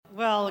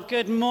Well,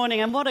 good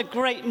morning, and what a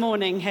great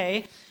morning,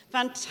 hey?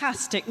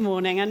 Fantastic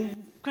morning,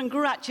 and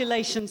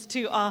congratulations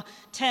to our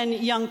 10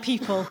 young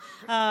people.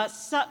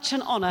 Such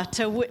an honor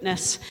to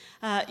witness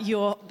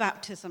your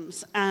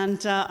baptisms,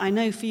 and I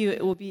know for you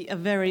it will be a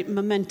very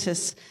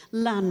momentous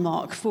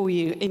landmark for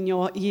you in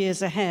your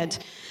years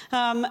ahead.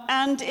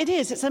 And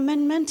it's a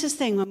momentous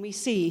thing when we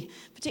see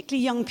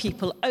particularly young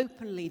people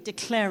openly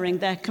declaring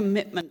their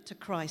commitment to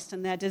Christ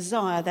and their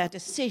desire, their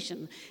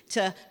decision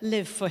to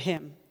live for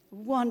him.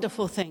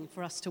 Wonderful thing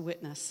for us to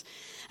witness.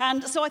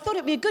 And so I thought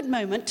it'd be a good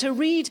moment to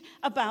read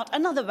about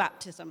another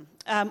baptism,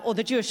 or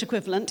the Jewish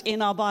equivalent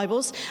in our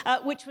Bibles,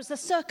 which was the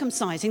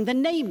circumcising, the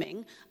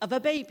naming of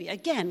a baby.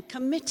 Again,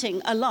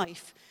 committing a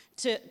life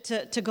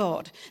to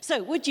God.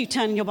 So would you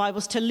turn your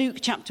Bibles to Luke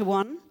chapter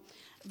 1,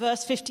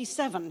 verse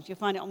 57. You'll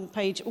find it on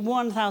page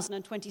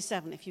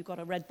 1027 if you've got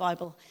a red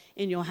Bible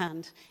in your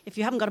hand. If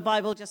you haven't got a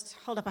Bible, just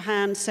hold up a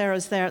hand.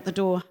 Sarah's there at the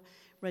door,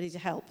 ready to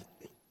help.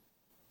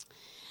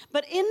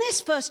 But in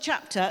this first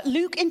chapter,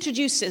 Luke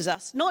introduces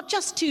us not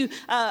just to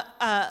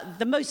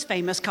the most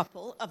famous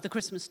couple of the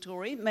Christmas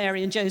story,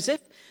 Mary and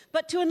Joseph,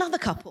 but to another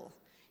couple.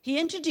 He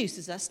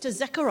introduces us to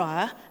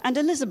Zechariah and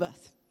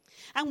Elizabeth.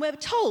 And we're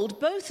told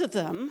both of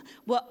them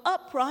were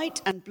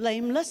upright and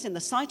blameless in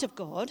the sight of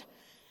God,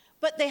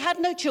 but they had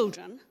no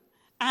children,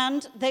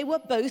 and they were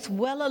both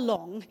well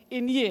along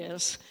in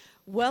years.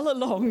 Well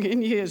along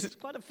in years. It's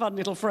quite a fun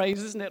little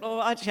phrase, isn't it?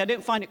 Or actually, I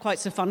don't find it quite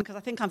so fun because I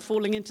think I'm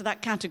falling into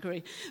that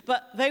category.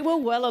 But they were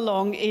well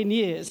along in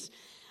years.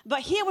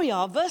 But here we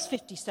are, verse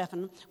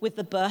 57, with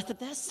the birth of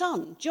their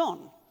son,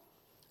 John.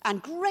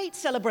 And great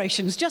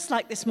celebrations, just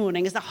like this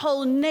morning, as the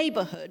whole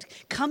neighborhood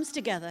comes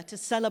together to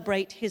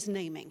celebrate his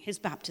naming, his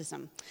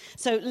baptism.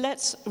 So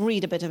let's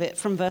read a bit of it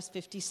from verse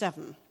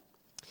 57.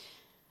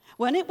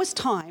 When it was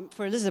time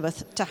for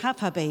Elizabeth to have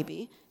her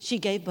baby, she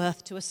gave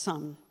birth to a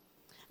son.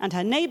 And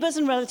her neighbors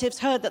and relatives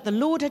heard that the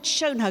Lord had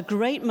shown her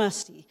great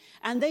mercy,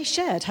 and they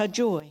shared her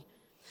joy.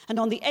 And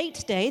on the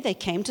 8th day, they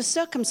came to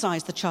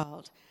circumcise the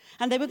child,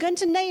 and they were going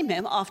to name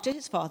him after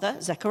his father,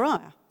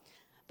 Zechariah.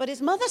 But his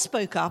mother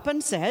spoke up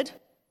and said,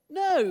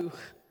 No,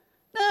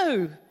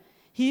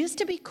 he is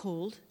to be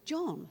called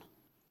John.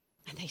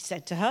 And they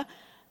said to her,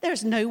 There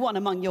is no one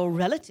among your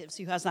relatives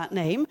who has that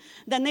name.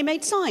 Then they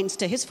made signs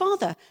to his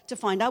father to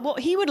find out what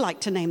he would like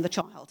to name the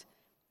child.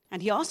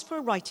 And he asked for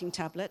a writing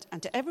tablet,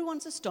 and to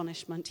everyone's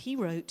astonishment, he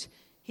wrote,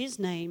 His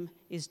name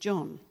is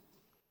John.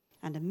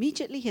 And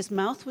immediately his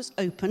mouth was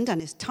opened and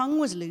his tongue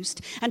was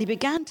loosed, and he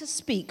began to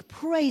speak,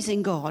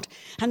 praising God.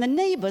 And the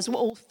neighbors were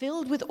all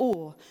filled with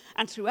awe.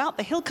 And throughout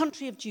the hill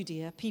country of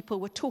Judea, people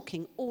were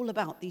talking all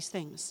about these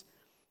things.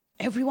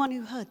 Everyone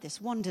who heard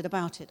this wondered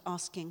about it,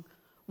 asking,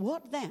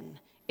 What then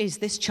is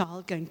this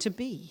child going to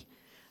be?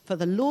 For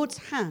the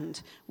Lord's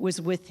hand was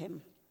with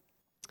him.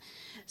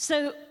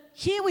 So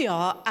here we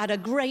are at a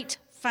great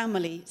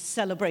family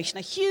celebration,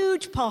 a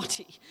huge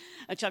party,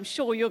 which I'm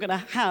sure you're going to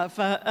have,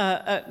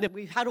 that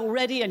we've had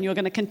already and you're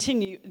going to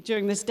continue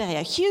during this day.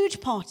 A huge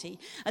party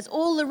as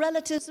all the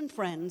relatives and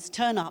friends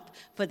turn up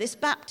for this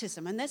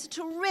baptism, and there's a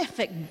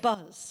terrific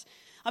buzz.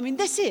 I mean,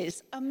 this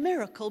is a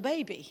miracle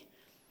baby.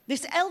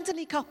 This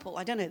elderly couple,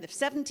 I don't know, they're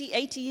 70,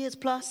 80 years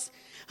plus,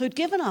 who'd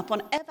given up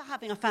on ever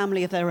having a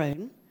family of their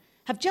own,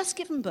 have just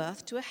given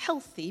birth to a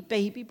healthy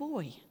baby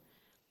boy.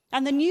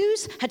 And the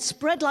news had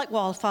spread like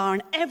wildfire,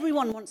 and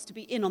everyone wants to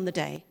be in on the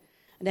day.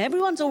 And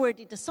everyone's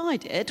already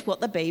decided what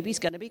the baby's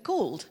going to be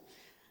called.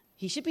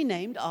 He should be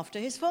named after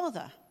his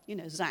father,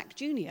 Zach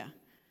Jr.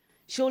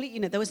 Surely,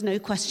 there was no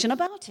question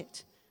about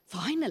it.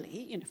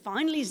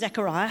 Finally,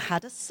 Zechariah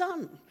had a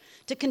son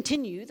to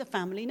continue the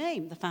family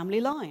name, the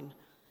family line.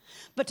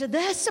 But to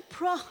their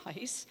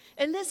surprise,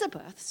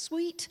 Elizabeth,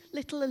 sweet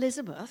little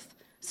Elizabeth,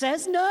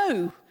 says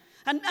no.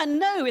 And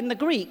no in the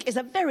Greek is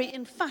a very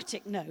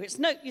emphatic no. It's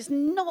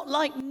not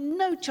like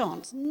no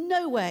chance,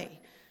 no way.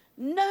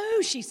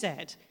 No, she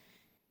said.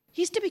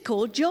 He's to be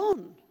called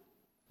John.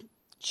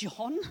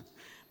 John?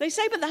 They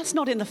say, but that's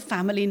not in the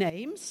family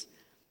names.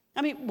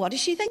 I mean, what is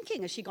she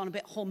thinking? Has she gone a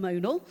bit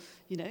hormonal?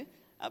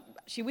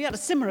 We had a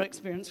similar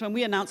experience when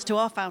we announced to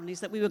our families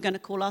that we were going to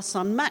call our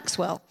son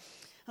Maxwell.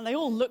 And they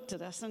all looked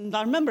at us, and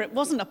I remember it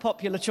wasn't a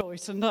popular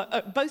choice. And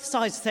both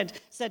sides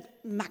said,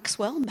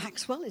 Maxwell,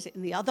 is it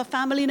in the other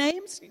family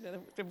names?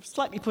 They were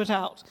slightly put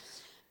out.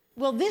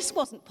 Well, this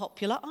wasn't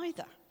popular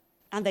either.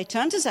 And they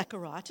turned to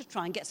Zechariah to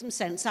try and get some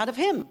sense out of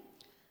him.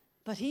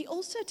 But he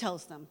also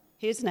tells them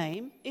his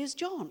name is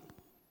John.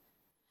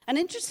 And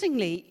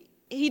interestingly,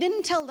 he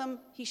didn't tell them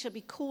he should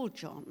be called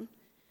John.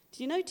 Did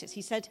you notice?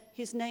 He said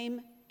his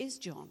name is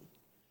John.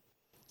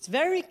 It's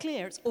very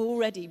clear it's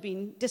already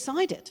been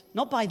decided,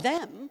 not by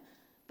them,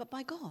 but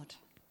by God.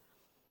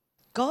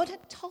 God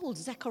had told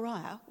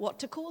Zechariah what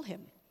to call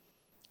him.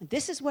 And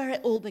this is where it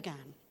all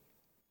began.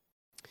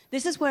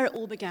 This is where it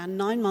all began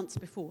 9 months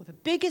before, the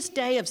biggest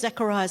day of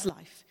Zechariah's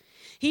life.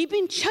 He'd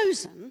been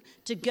chosen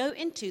to go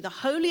into the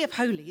Holy of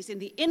Holies in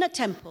the inner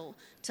temple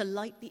to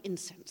light the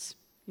incense.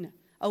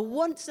 A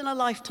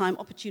once-in-a-lifetime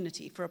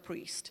opportunity for a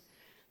priest.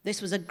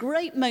 This was a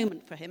great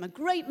moment for him, a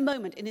great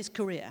moment in his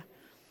career.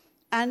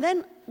 And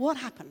then what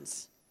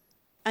happens?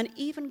 An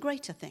even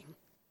greater thing.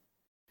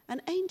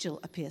 An angel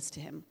appears to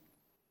him.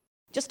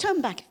 Just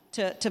turn back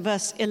to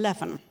verse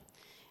 11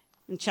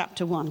 in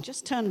chapter 1.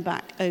 Just turn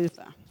back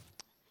over.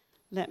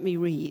 Let me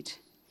read.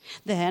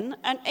 Then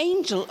an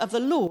angel of the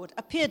Lord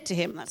appeared to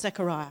him, that's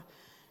Zechariah,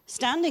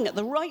 standing at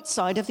the right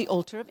side of the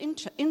altar of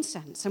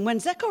incense. And when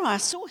Zechariah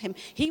saw him,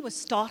 he was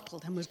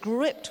startled and was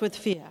gripped with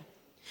fear.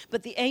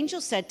 But the angel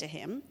said to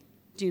him,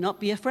 "Do not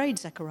be afraid,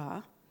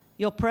 Zechariah.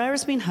 Your prayer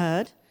has been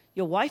heard.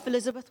 Your wife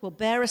Elizabeth will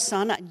bear a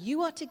son, and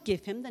you are to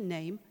give him the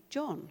name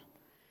John.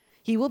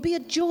 He will be a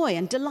joy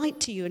and delight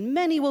to you, and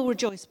many will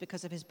rejoice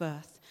because of his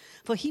birth,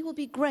 for he will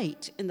be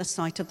great in the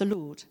sight of the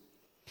Lord.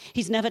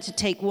 He's never to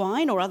take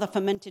wine or other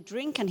fermented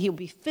drink, and he will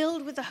be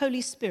filled with the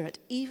Holy Spirit,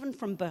 even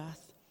from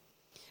birth.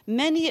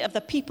 Many of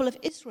the people of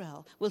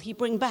Israel will he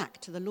bring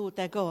back to the Lord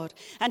their God,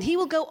 and he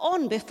will go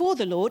on before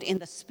the Lord in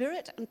the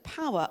spirit and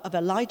power of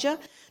Elijah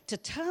to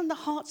turn the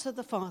hearts of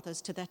the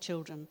fathers to their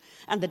children,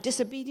 and the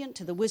disobedient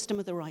to the wisdom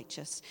of the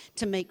righteous,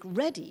 to make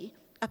ready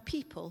a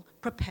people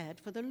prepared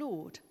for the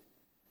Lord."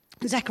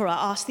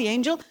 Zechariah asked the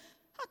angel,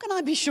 "How can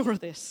I be sure of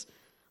this?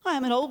 I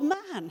am an old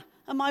man,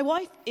 and my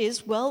wife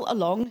is well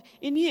on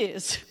in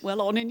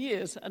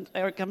years. And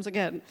there it comes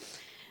again.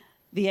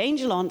 The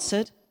angel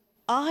answered,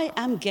 "I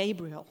am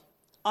Gabriel.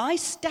 I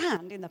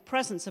stand in the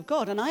presence of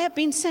God, and I have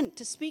been sent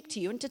to speak to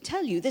you and to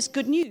tell you this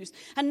good news.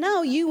 And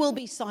now you will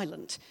be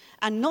silent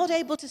and not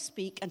able to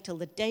speak until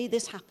the day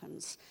this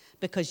happens,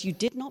 because you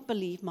did not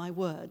believe my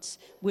words,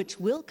 which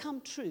will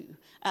come true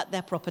at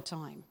their proper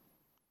time."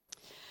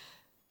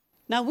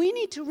 Now, we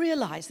need to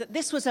realize that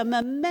this was a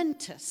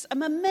momentous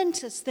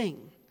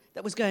thing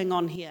that was going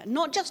on here,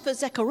 not just for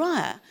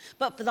Zechariah,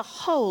 but for the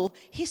whole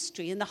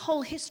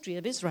history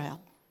of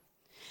Israel.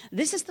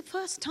 This is the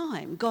first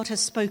time God has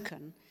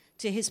spoken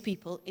to his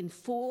people in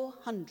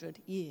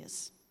 400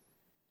 years.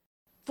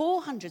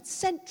 400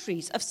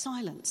 centuries of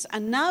silence.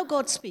 And now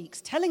God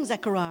speaks, telling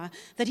Zechariah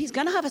that he's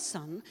going to have a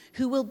son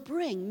who will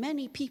bring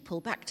many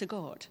people back to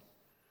God.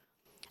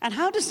 And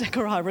how does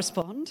Zechariah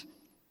respond?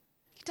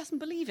 He doesn't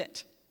believe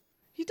it.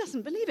 He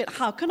doesn't believe it.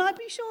 "How can I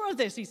be sure of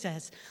this?" he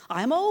says.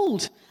 "I am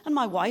old, and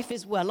my wife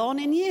is well on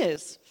in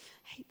years."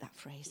 I hate that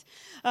phrase.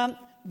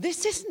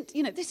 This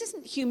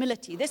isn't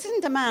humility. This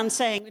isn't a man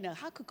saying,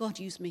 "How could God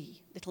use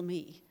me, little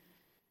me?"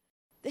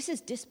 This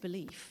is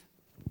disbelief.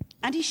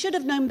 And he should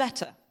have known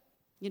better.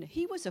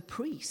 He was a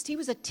priest. He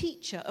was a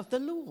teacher of the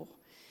law.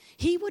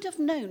 He would have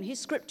known his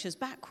scriptures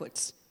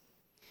backwards.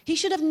 He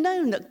should have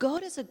known that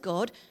God is a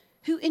God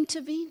who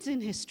intervenes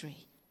in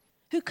history,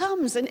 who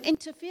comes and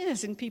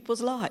interferes in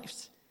people's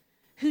lives,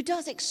 who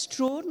does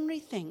extraordinary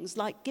things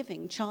like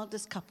giving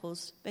childless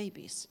couples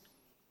babies.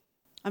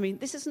 I mean,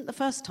 this isn't the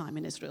first time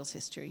in Israel's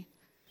history.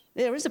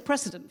 There is a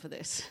precedent for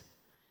this.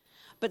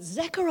 But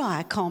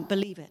Zechariah can't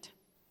believe it.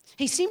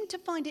 He seemed to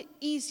find it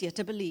easier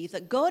to believe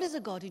that God is a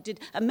God who did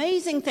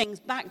amazing things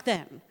back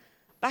then,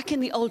 back in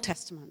the Old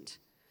Testament,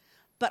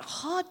 but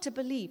hard to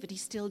believe that he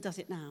still does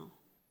it now.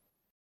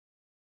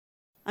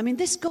 I mean,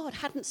 this God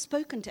hadn't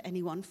spoken to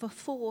anyone for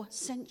 4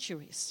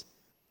 centuries.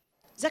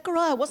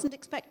 Zechariah wasn't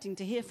expecting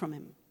to hear from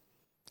him,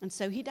 and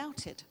so he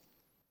doubted.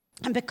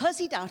 And because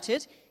he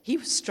doubted, he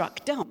was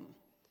struck dumb.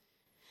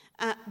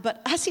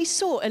 But as he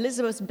saw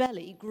Elizabeth's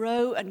belly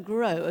grow and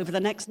grow over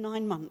the next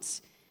 9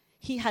 months,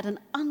 he had an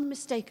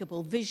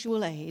unmistakable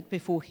visual aid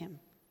before him.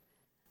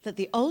 That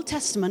the Old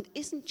Testament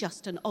isn't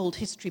just an old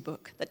history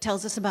book that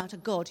tells us about a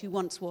God who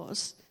once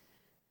was.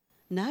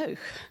 No,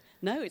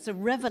 it's a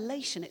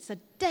revelation. It's a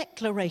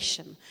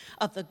declaration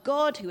of the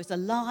God who is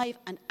alive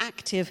and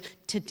active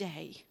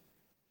today,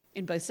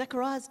 in both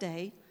Zechariah's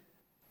day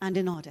and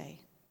in our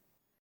day.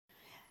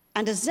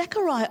 And as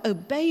Zechariah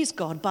obeys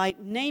God by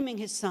naming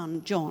his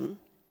son John,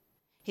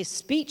 his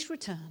speech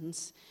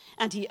returns,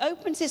 and he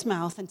opens his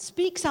mouth and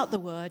speaks out the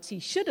words he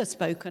should have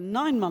spoken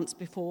 9 months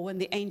before when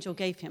the angel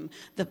gave him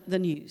the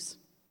news.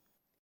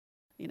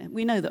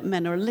 We know that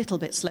men are a little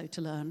bit slow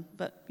to learn,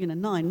 but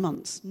 9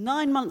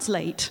 months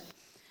late,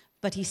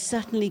 but he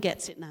certainly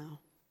gets it now.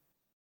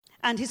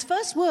 And his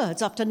first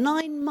words after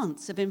 9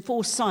 months of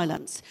enforced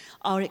silence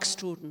are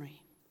extraordinary.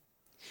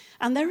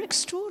 And they're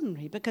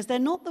extraordinary because they're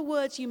not the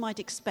words you might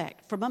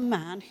expect from a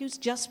man who's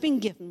just been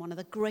given one of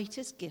the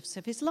greatest gifts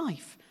of his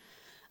life,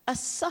 a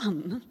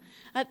son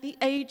at the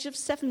age of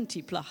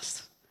 70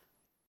 plus.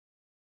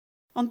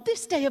 On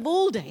this day of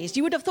all days,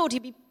 you would have thought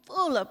he'd be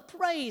full of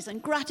praise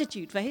and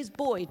gratitude for his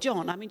boy,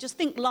 John. I mean, just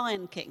think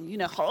Lion King,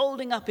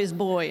 holding up his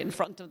boy in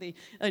front of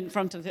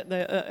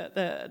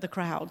the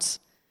crowds.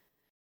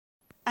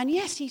 And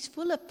yes, he's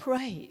full of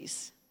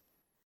praise,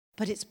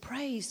 but it's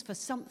praise for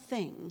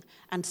something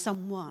and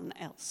someone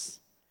else.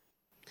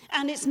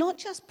 And it's not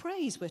just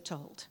praise, we're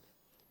told.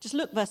 Just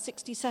look, verse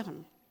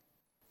 67.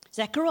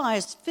 Zechariah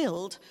is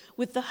filled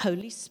with the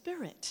Holy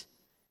Spirit,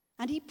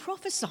 and he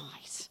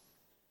prophesies.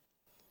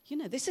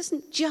 This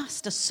isn't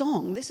just a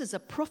song, this is a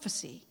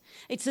prophecy.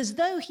 It's as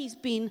though he's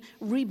been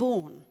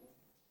reborn.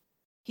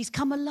 He's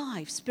come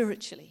alive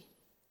spiritually.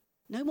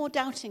 No more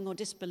doubting or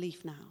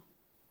disbelief now.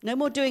 No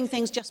more doing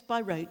things just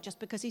by rote, just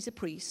because he's a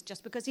priest,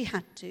 just because he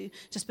had to,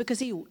 just because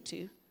he ought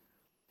to.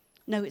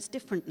 No, it's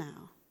different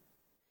now.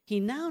 He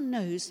now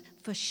knows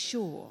for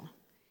sure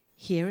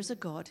here is a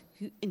God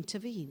who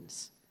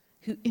intervenes,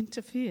 who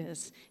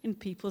interferes in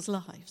people's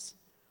lives.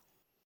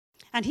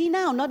 And he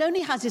now not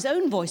only has his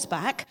own voice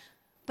back,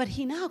 but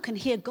he now can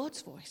hear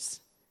God's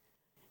voice.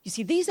 You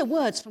see, these are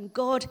words from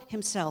God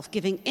himself,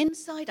 giving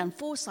insight and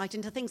foresight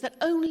into things that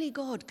only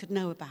God could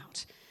know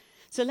about.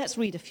 So let's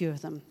read a few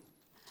of them.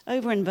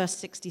 Over in verse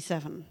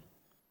 68.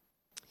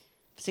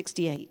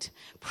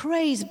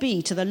 Praise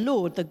be to the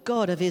Lord, the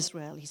God of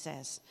Israel, he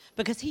says,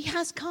 because he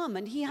has come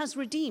and he has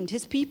redeemed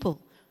his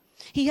people.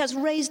 He has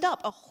raised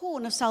up a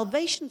horn of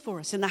salvation for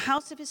us in the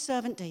house of his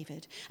servant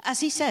David,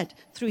 as he said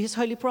through his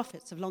holy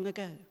prophets of long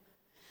ago.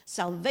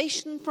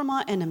 Salvation from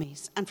our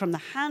enemies and from the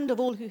hand of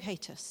all who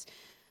hate us,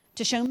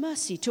 to show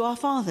mercy to our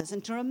fathers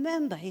and to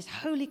remember his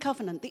holy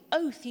covenant, the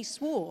oath he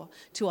swore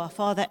to our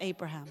father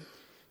Abraham,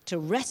 to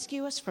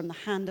rescue us from the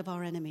hand of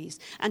our enemies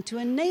and to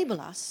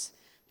enable us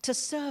to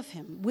serve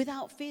him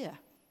without fear,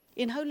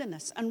 in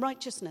holiness and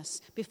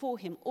righteousness before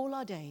him all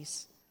our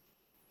days.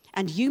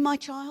 And you, my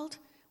child,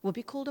 will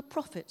be called a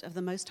prophet of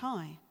the Most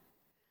High,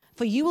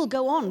 for you will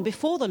go on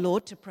before the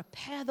Lord to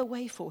prepare the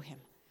way for him,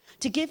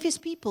 to give his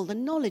people the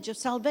knowledge of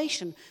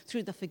salvation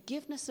through the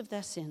forgiveness of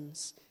their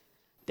sins,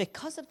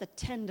 because of the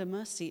tender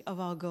mercy of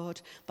our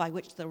God, by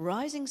which the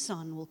rising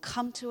sun will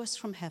come to us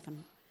from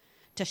heaven,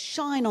 to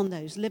shine on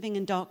those living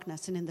in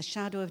darkness and in the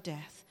shadow of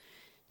death,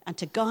 and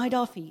to guide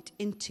our feet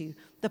into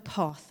the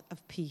path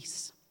of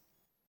peace.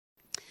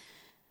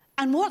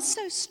 And what's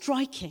so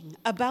striking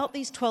about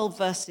these 12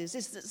 verses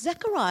is that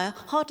Zechariah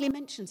hardly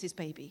mentions his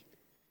baby.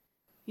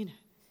 You know,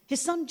 his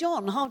son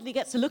John hardly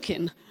gets a look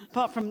in,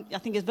 apart from, I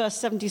think it's verse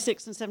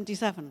 76 and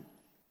 77.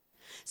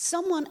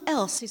 Someone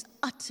else is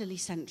utterly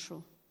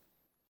central.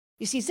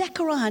 You see,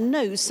 Zechariah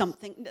knows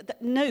something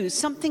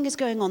is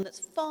going on that's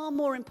far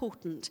more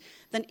important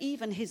than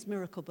even his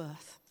miracle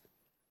birth.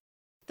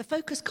 The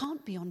focus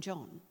can't be on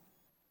John.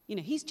 You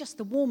know, he's just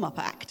the warm-up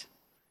act,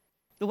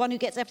 the one who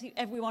gets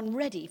everyone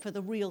ready for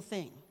the real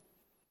thing.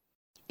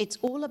 It's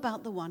all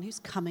about the one who's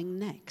coming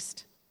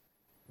next.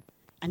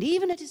 And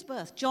even at his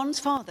birth, John's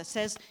father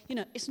says, you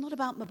know, it's not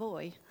about my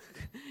boy.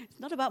 It's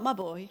not about my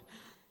boy.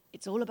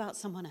 It's all about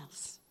someone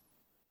else.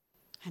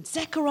 And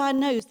Zechariah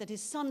knows that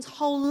his son's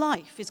whole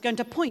life is going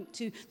to point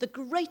to the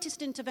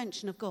greatest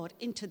intervention of God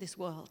into this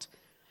world.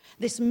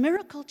 This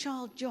miracle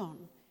child, John,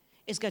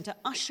 is going to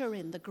usher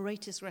in the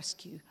greatest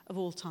rescue of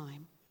all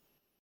time.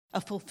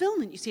 A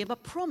fulfillment, you see, of a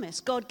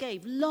promise God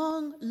gave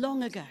long,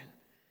 long ago.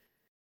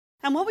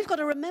 And what we've got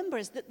to remember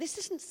is that this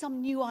isn't some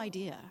new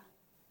idea.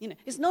 You know,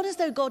 it's not as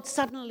though God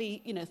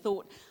suddenly,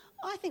 thought,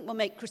 I think we'll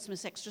make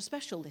Christmas extra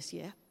special this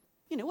year.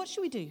 You know, what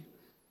should we do?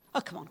 Oh,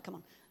 come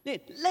on.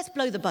 Let's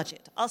blow the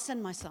budget. I'll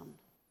send my son.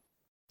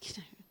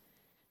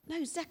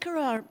 No,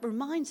 Zechariah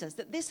reminds us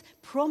that this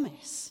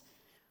promise,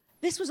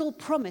 this was all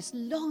promised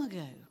long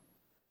ago.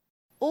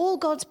 All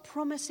God's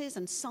promises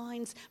and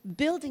signs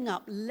building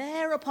up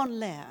layer upon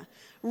layer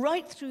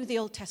right through the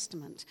Old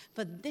Testament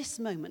for this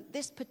moment,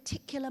 this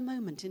particular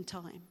moment in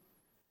time.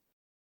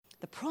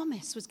 The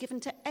promise was given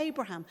to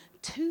Abraham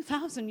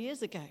 2,000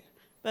 years ago,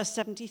 verse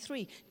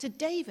 73. To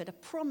David, a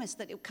promise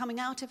that it was coming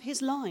out of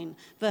his line,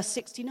 verse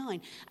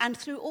 69. And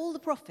through all the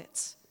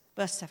prophets,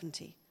 verse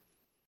 70.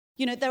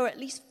 You know, there are at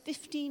least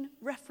 15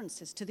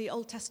 references to the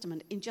Old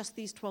Testament in just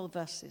these 12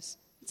 verses.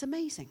 It's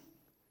amazing.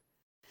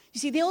 You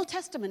see, the Old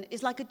Testament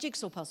is like a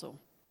jigsaw puzzle.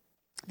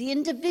 The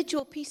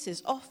individual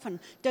pieces often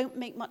don't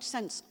make much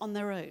sense on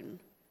their own.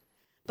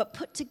 But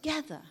put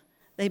together,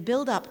 they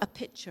build up a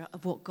picture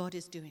of what God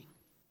is doing,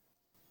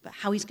 but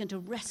how he's going to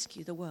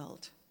rescue the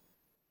world.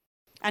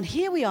 And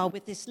here we are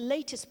with this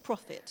latest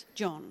prophet,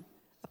 John,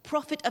 a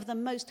prophet of the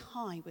Most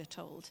High, we're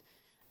told,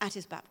 at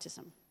his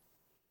baptism.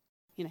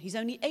 You know, he's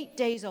only 8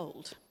 days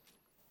old.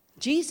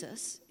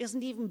 Jesus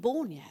isn't even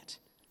born yet.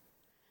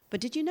 But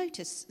did you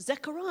notice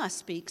Zechariah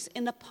speaks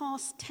in the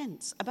past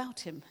tense about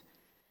him?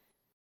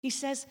 He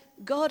says,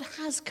 God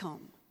has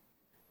come.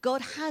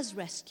 God has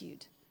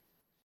rescued.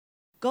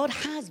 God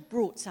has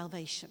brought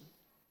salvation.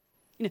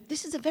 You know,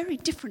 this is a very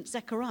different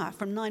Zechariah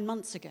from 9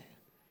 months ago.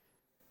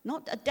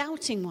 Not a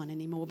doubting one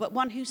anymore, but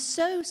one who's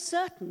so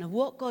certain of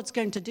what God's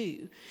going to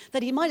do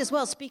that he might as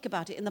well speak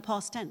about it in the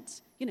past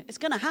tense. You know, it's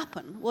going to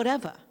happen,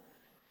 whatever.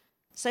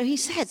 So he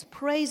says,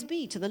 praise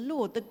be to the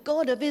Lord, the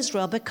God of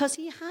Israel, because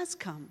he has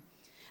come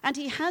and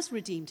he has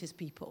redeemed his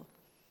people.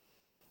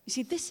 You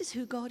see, this is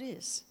who God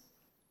is.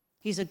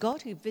 He's a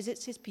God who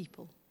visits his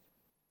people.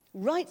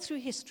 Right through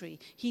history,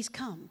 he's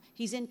come,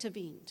 he's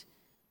intervened.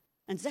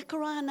 And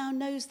Zechariah now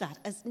knows that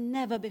as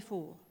never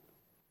before.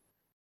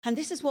 And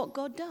this is what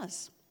God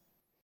does.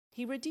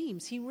 He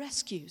redeems, he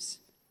rescues.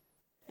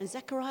 And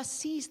Zechariah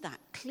sees that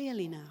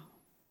clearly now.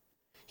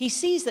 He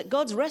sees that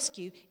God's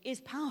rescue is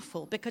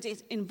powerful because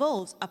it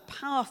involves a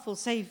powerful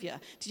Savior.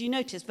 Did you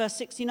notice verse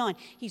 69?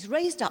 He's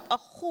raised up a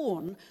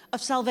horn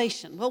of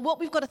salvation. Well, what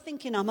we've got to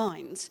think in our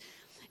minds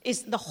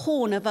is the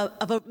horn of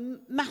a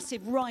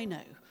massive rhino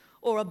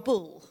or a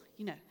bull,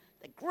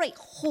 They're great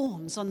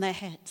horns on their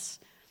heads,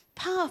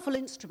 powerful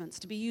instruments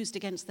to be used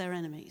against their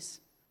enemies.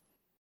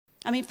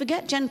 I mean,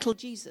 forget gentle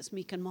Jesus,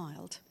 meek and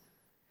mild.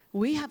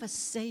 We have a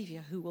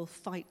Savior who will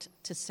fight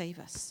to save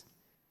us,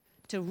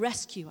 to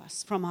rescue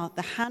us from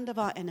the hand of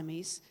our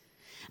enemies,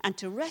 and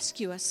to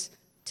rescue us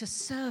to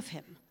serve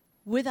him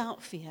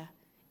without fear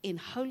in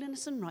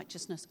holiness and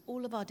righteousness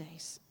all of our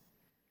days.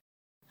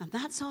 And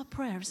that's our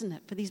prayer, isn't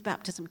it, for these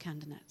baptism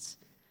candidates?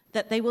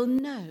 That they will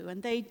know,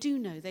 and they do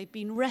know, they've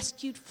been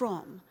rescued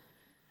from,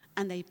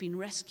 and they've been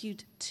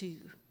rescued to.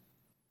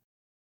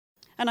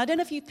 And I don't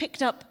know if you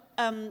picked up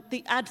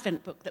the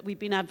Advent book that we've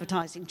been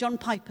advertising, John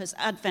Piper's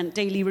Advent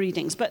Daily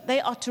Readings, but they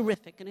are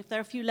terrific, and if there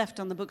are a few left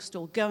on the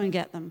bookstall, go and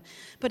get them.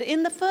 But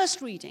in the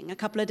first reading, a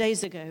couple of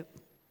days ago,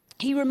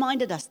 he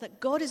reminded us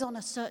that God is on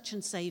a search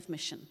and save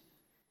mission.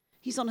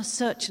 He's on a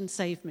search and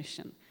save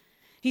mission.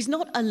 He's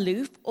not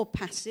aloof or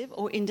passive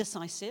or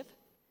indecisive.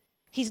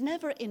 He's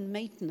never in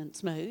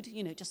maintenance mode,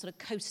 just sort of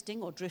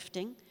coasting or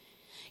drifting.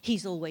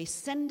 He's always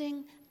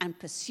sending and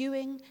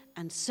pursuing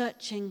and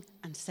searching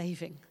and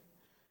saving.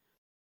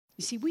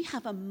 You see, we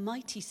have a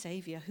mighty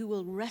Savior who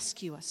will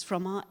rescue us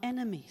from our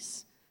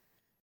enemies.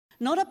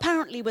 Not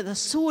apparently with a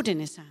sword in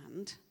his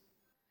hand,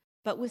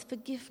 but with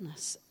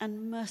forgiveness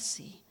and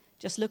mercy.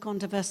 Just look on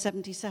to verse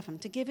 77.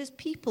 To give his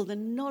people the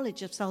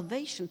knowledge of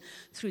salvation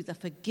through the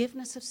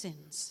forgiveness of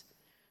sins,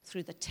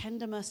 through the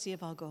tender mercy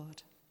of our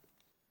God.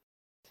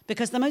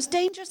 Because the most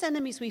dangerous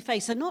enemies we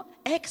face are not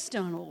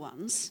external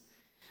ones.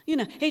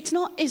 It's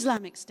not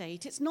Islamic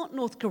State, it's not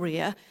North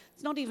Korea,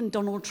 it's not even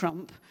Donald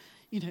Trump,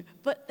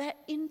 but they're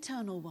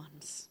internal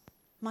ones.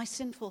 My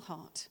sinful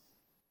heart,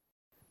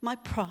 my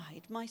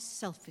pride, my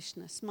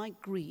selfishness, my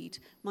greed,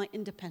 my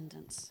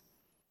independence.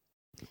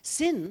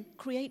 Sin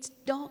creates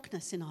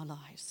darkness in our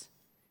lives.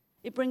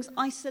 It brings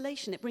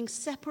isolation, it brings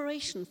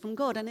separation from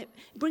God, and it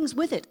brings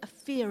with it a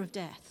fear of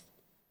death.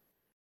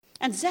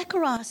 And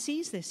Zechariah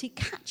sees this. He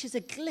catches a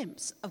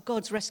glimpse of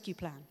God's rescue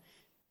plan.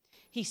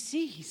 He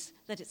sees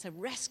that it's a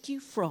rescue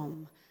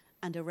from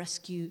and a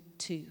rescue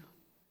to.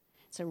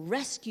 It's a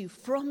rescue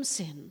from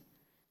sin,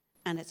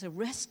 and it's a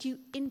rescue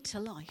into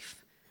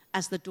life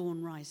as the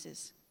dawn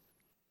rises.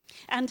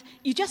 And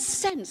you just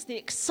sense the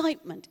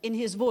excitement in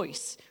his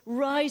voice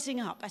rising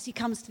up as he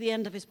comes to the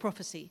end of his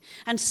prophecy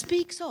and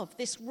speaks of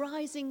this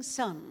rising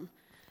sun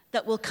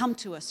that will come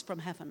to us from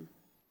heaven.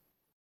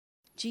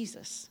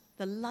 Jesus,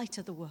 the light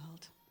of the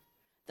world.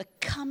 The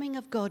coming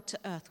of God to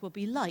earth will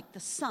be like the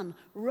sun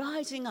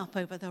rising up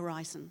over the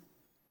horizon,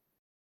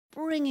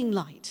 bringing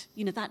light,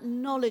 that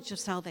knowledge of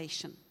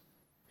salvation,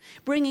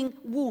 bringing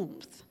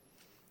warmth,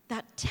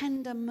 that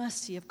tender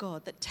mercy of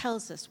God that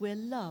tells us we're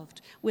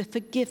loved, we're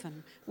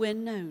forgiven, we're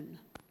known.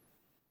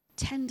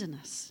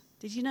 Tenderness.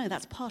 Did you know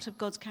that's part of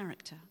God's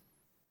character?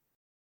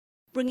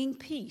 Bringing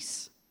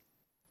peace,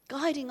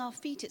 guiding our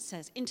feet, it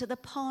says, into the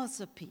paths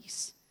of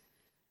peace,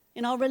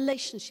 in our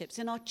relationships,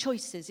 in our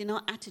choices, in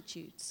our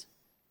attitudes.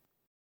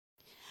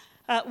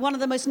 One of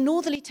the most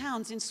northerly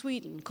towns in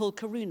Sweden, called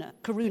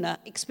Kiruna,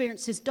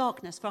 experiences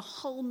darkness for a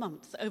whole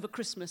month over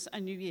Christmas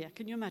and New Year.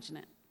 Can you imagine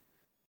it?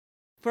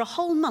 For a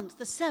whole month,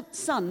 the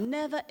sun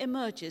never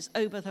emerges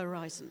over the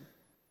horizon.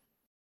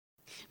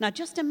 Now,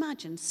 just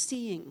imagine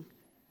seeing,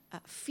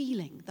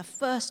 feeling the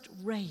first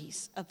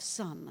rays of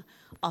sun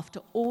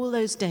after all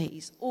those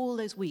days, all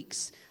those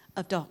weeks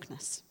of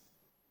darkness.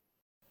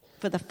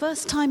 For the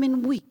first time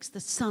in weeks, the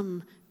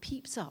sun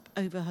peeps up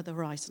over the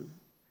horizon.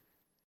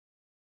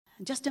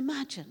 And just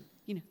imagine,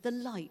 the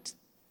light,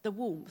 the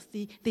warmth,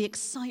 the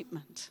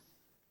excitement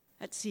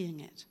at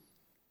seeing it.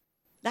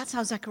 That's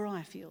how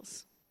Zechariah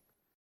feels.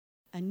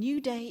 A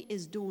new day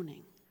is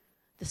dawning.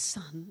 The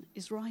sun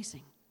is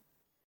rising.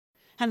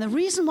 And the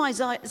reason why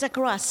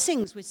Zechariah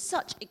sings with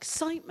such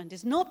excitement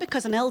is not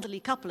because an elderly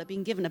couple have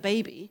been given a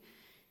baby.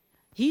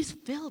 He's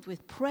filled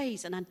with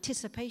praise and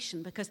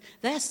anticipation because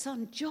their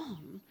son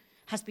John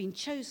has been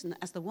chosen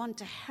as the one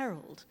to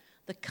herald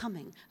the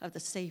coming of the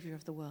Savior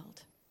of the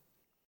world.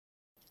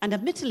 And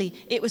admittedly,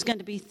 it was going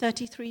to be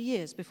 33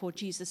 years before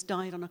Jesus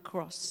died on a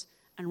cross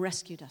and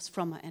rescued us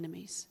from our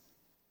enemies.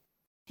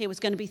 It was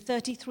going to be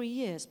 33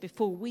 years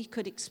before we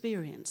could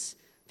experience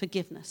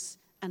forgiveness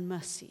and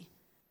mercy.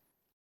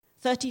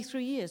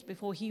 33 years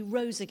before he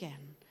rose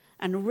again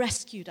and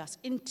rescued us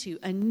into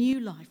a new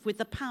life with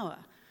the power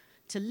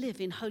to live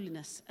in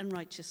holiness and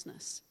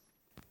righteousness.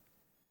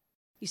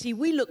 You see,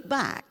 we look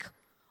back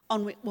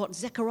on what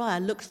Zechariah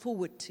looked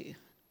forward to.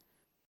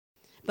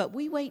 But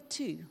we wait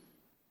too,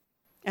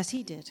 as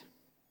he did.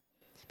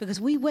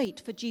 Because we wait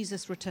for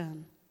Jesus'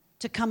 return,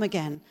 to come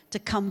again, to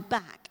come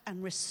back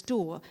and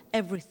restore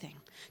everything,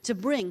 to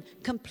bring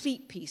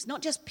complete peace,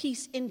 not just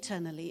peace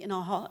internally in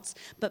our hearts,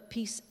 but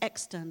peace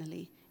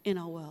externally in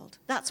our world.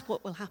 That's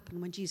what will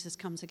happen when Jesus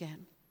comes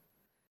again.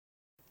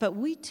 But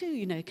we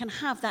too, can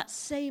have that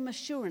same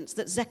assurance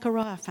that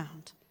Zechariah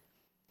found.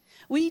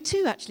 We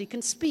too actually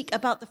can speak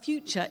about the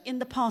future in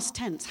the past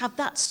tense, have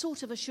that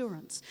sort of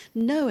assurance,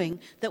 knowing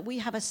that we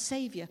have a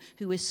Savior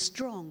who is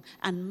strong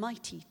and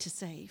mighty to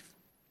save.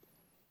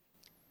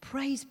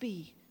 Praise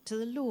be to to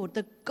the Lord,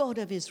 the God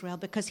of Israel,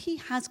 because he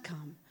has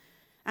come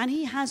and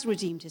he has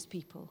redeemed his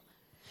people.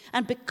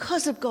 And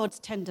because of God's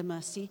tender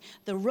mercy,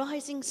 the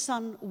rising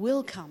sun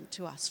will come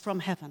to us from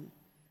heaven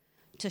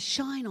to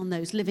shine on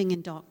those living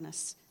in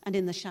darkness and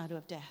in the shadow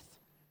of death,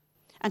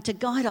 and to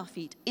guide our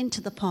feet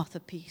into the path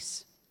of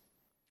peace.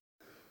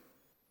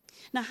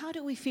 Now, how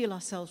do we feel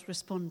ourselves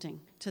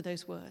responding to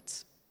those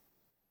words?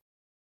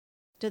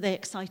 Do they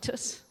excite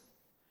us?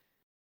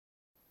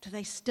 Do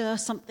they stir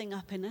something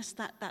up in us,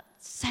 that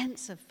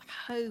sense of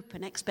hope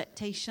and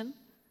expectation?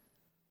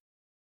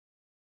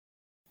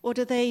 Or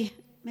do they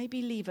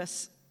maybe leave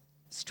us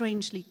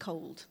strangely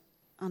cold,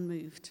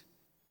 unmoved?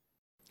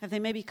 Have they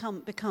maybe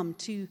become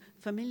too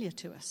familiar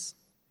to us?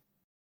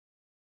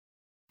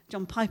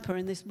 John Piper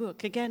in this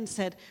book again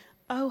said,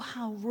 "Oh,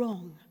 how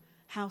wrong,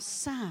 how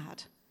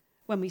sad,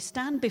 when we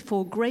stand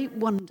before great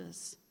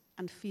wonders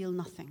and feel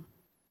nothing."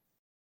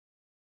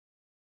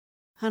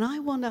 And I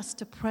want us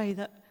to pray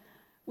that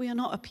we are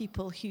not a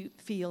people who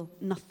feel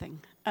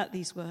nothing at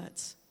these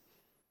words.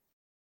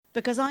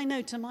 Because I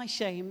know, to my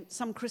shame,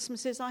 some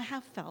Christmases I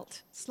have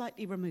felt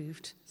slightly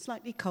removed,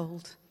 slightly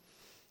cold.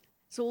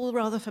 It's all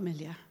rather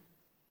familiar.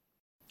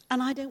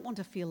 And I don't want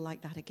to feel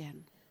like that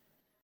again.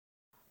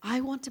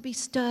 I want to be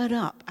stirred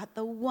up at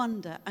the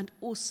wonder and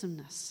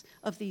awesomeness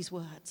of these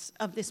words,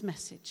 of this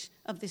message,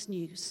 of this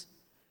news.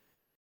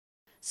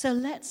 So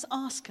let's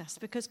ask us,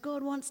 because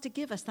God wants to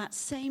give us that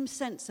same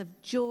sense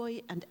of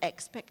joy and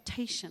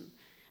expectation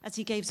as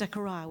he gave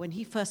Zechariah when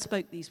he first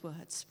spoke these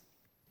words.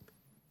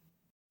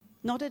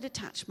 Not a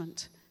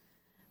detachment,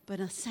 but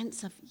a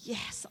sense of,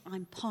 yes,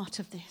 I'm part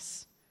of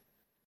this.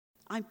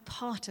 I'm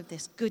part of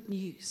this good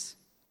news.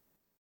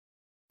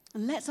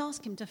 And let's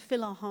ask him to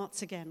fill our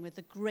hearts again with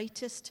the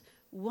greatest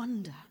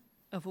wonder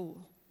of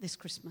all this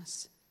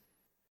Christmas,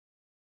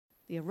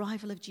 the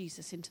arrival of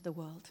Jesus into the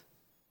world.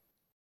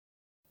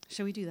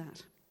 Shall we do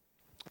that?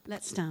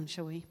 Let's stand,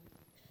 shall we?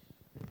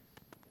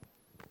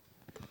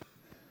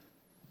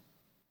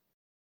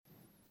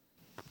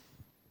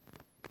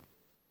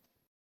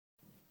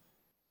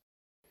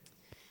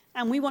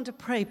 And we want to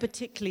pray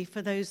particularly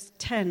for those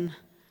 10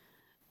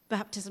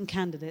 baptism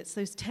candidates,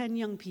 those 10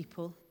 young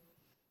people.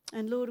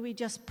 And Lord, we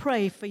just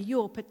pray for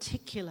your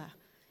particular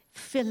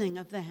filling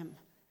of them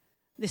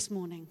this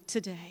morning,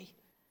 today,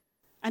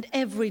 and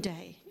every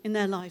day in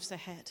their lives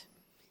ahead.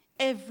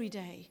 Every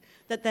day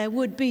that there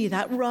would be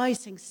that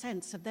rising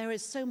sense of there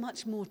is so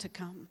much more to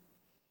come.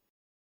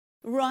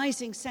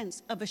 Rising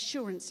sense of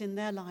assurance in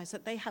their lives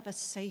that they have a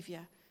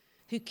Savior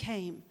who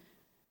came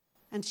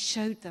and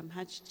showed them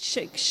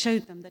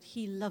that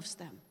he loves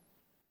them,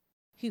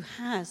 who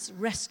has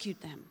rescued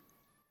them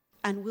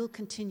and will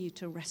continue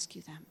to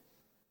rescue them.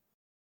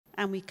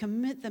 And we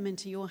commit them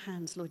into your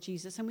hands, Lord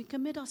Jesus, and we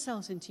commit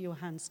ourselves into your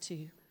hands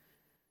too.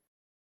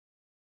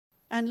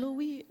 And Lord,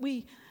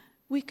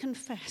 we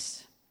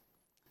confess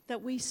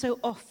that we so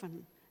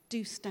often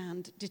do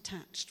stand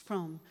detached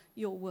from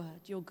your word,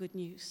 your good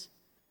news.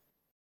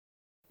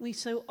 We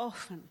so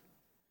often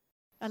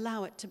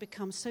allow it to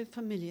become so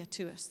familiar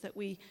to us that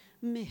we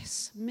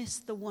miss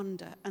the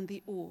wonder and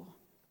the awe.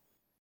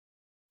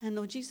 And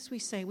Lord Jesus, we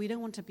say we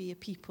don't want to be a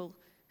people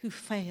who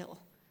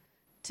fail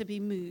to be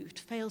moved,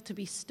 fail to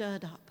be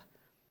stirred up,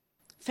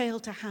 fail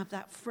to have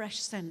that fresh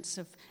sense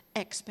of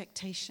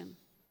expectation.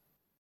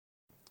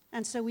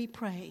 And so we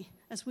pray,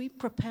 as we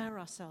prepare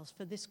ourselves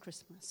for this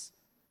Christmas,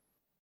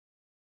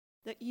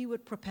 that you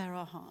would prepare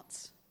our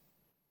hearts,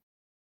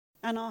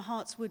 and our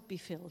hearts would be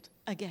filled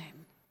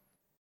again.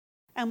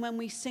 And when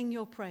we sing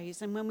your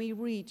praise, and when we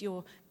read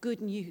your good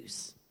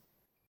news,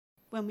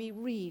 when we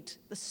read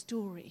the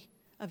story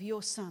of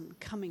your Son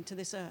coming to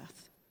this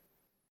earth,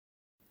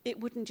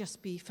 it wouldn't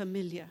just be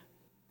familiar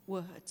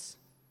words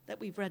that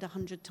we've read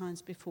 100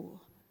 times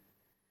before,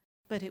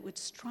 but it would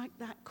strike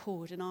that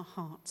chord in our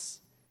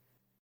hearts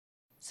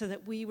so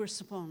that we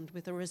respond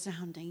with a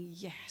resounding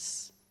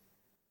yes.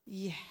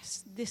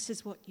 Yes, this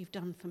is what you've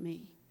done for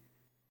me.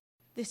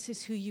 This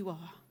is who you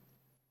are.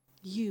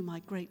 You, my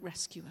great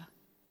rescuer.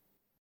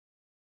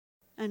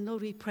 And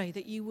Lord, we pray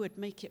that you would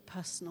make it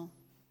personal.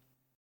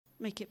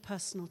 Make it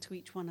personal to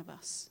each one of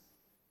us.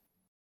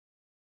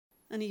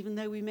 And even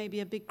though we may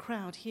be a big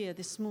crowd here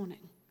this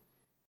morning,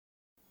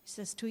 he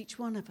says to each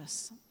one of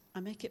us,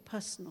 I make it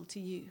personal to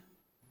you.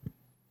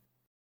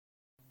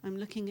 I'm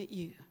looking at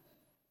you.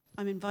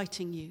 I'm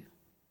inviting you.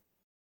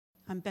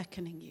 I'm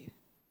beckoning you.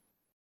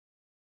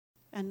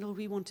 And Lord,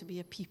 we want to be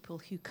a people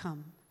who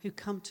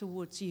come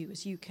towards you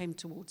as you came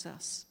towards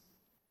us.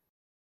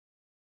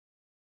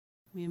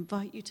 We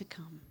invite you to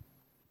come.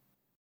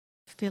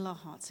 Fill our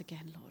hearts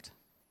again, Lord.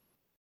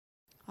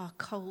 Our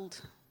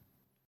cold,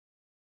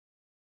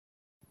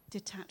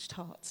 detached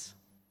hearts.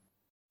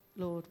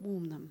 Lord,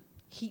 warm them,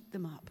 heat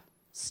them up,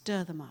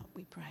 stir them up,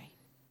 we pray.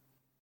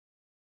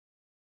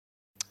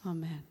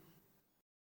 Amen.